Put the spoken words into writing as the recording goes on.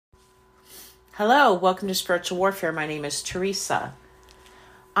Hello, welcome to Spiritual Warfare. My name is Teresa.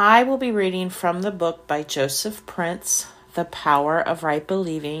 I will be reading from the book by Joseph Prince, The Power of Right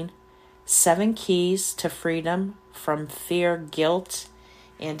Believing, 7 Keys to Freedom from Fear, Guilt,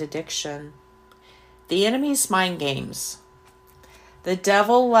 and Addiction. The enemy's mind games. The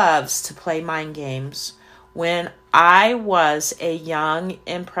devil loves to play mind games. When I was a young,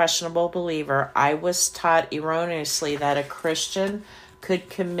 impressionable believer, I was taught erroneously that a Christian could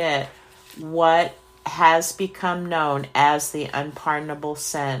commit what has become known as the unpardonable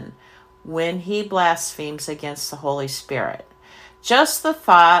sin when he blasphemes against the Holy Spirit. Just the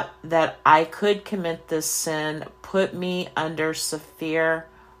thought that I could commit this sin put me under severe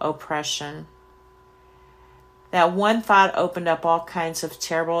oppression. That one thought opened up all kinds of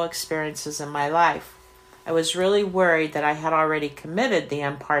terrible experiences in my life. I was really worried that I had already committed the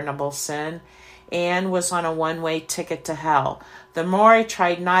unpardonable sin and was on a one-way ticket to hell. The more I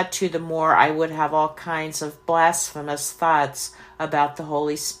tried not to, the more I would have all kinds of blasphemous thoughts about the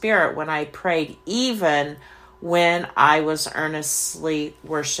Holy Spirit when I prayed, even when I was earnestly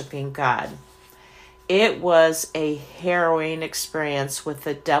worshiping God. It was a harrowing experience with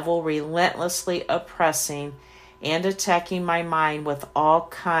the devil relentlessly oppressing and attacking my mind with all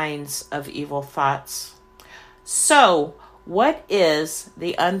kinds of evil thoughts. So, what is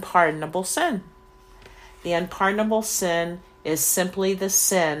the unpardonable sin? The unpardonable sin is simply the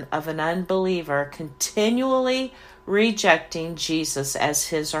sin of an unbeliever continually rejecting Jesus as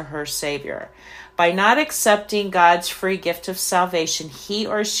his or her Savior. By not accepting God's free gift of salvation, he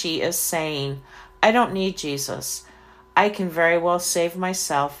or she is saying, I don't need Jesus. I can very well save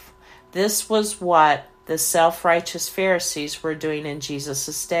myself. This was what the self-righteous Pharisees were doing in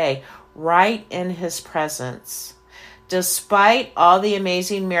Jesus' day, right in his presence. Despite all the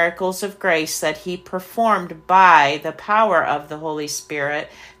amazing miracles of grace that he performed by the power of the Holy Spirit,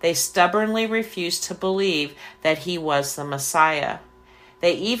 they stubbornly refused to believe that he was the Messiah.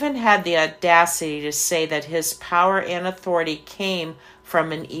 They even had the audacity to say that his power and authority came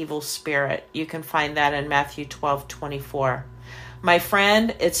from an evil spirit. You can find that in Matthew 12:24. My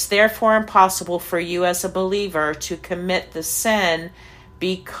friend, it's therefore impossible for you as a believer to commit the sin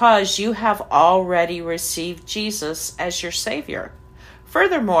because you have already received Jesus as your Savior.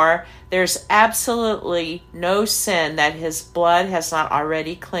 Furthermore, there's absolutely no sin that his blood has not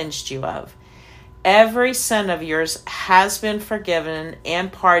already cleansed you of. Every sin of yours has been forgiven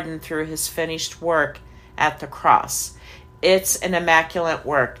and pardoned through his finished work at the cross. It's an immaculate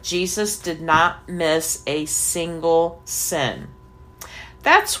work. Jesus did not miss a single sin.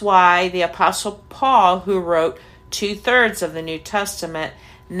 That's why the Apostle Paul, who wrote 2/3 of the New Testament,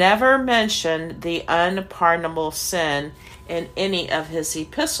 never mentioned the unpardonable sin in any of his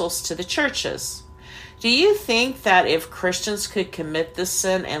epistles to the churches. Do you think that if Christians could commit this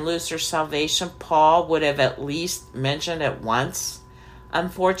sin and lose their salvation, Paul would have at least mentioned it once?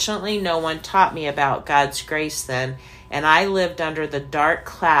 Unfortunately, no one taught me about God's grace then, and I lived under the dark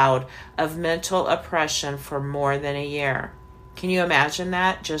cloud of mental oppression for more than a year. Can you imagine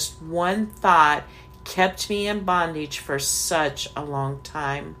that? Just one thought kept me in bondage for such a long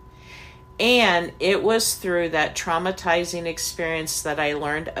time. And it was through that traumatizing experience that I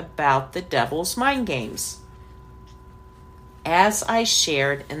learned about the devil's mind games. As I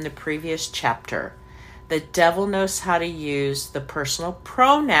shared in the previous chapter, the devil knows how to use the personal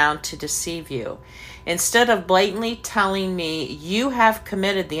pronoun to deceive you. Instead of blatantly telling me you have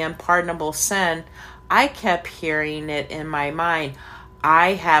committed the unpardonable sin, I kept hearing it in my mind.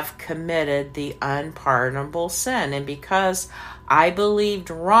 I have committed the unpardonable sin. And because I believed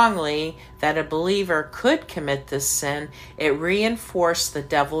wrongly that a believer could commit this sin, it reinforced the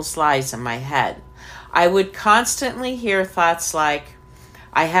devil's lies in my head. I would constantly hear thoughts like,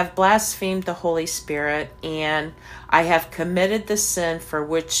 I have blasphemed the Holy Spirit, and I have committed the sin for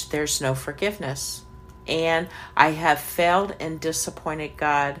which there's no forgiveness, and I have failed and disappointed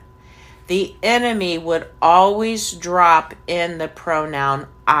God. The enemy would always drop in the pronoun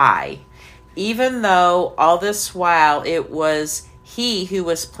I, even though all this while it was he who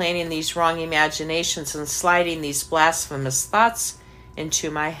was planting these wrong imaginations and sliding these blasphemous thoughts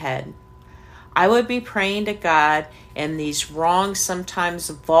into my head. I would be praying to God, and these wrong, sometimes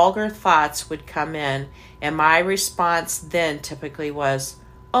vulgar thoughts would come in, and my response then typically was,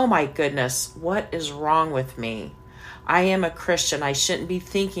 oh my goodness, what is wrong with me? I am a Christian. I shouldn't be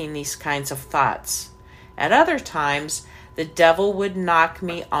thinking these kinds of thoughts. At other times, the devil would knock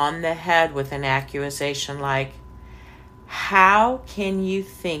me on the head with an accusation like, how can you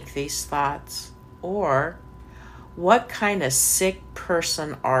think these thoughts? Or, what kind of sick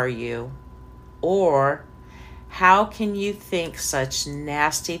person are you? Or, How can you think such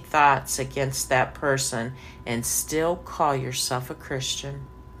nasty thoughts against that person and still call yourself a Christian?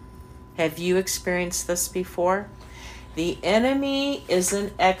 Have you experienced this before? The enemy is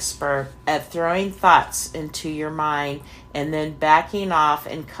an expert at throwing thoughts into your mind and then backing off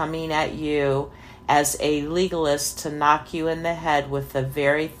and coming at you as a legalist to knock you in the head with the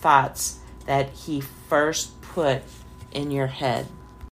very thoughts that he first put in your head.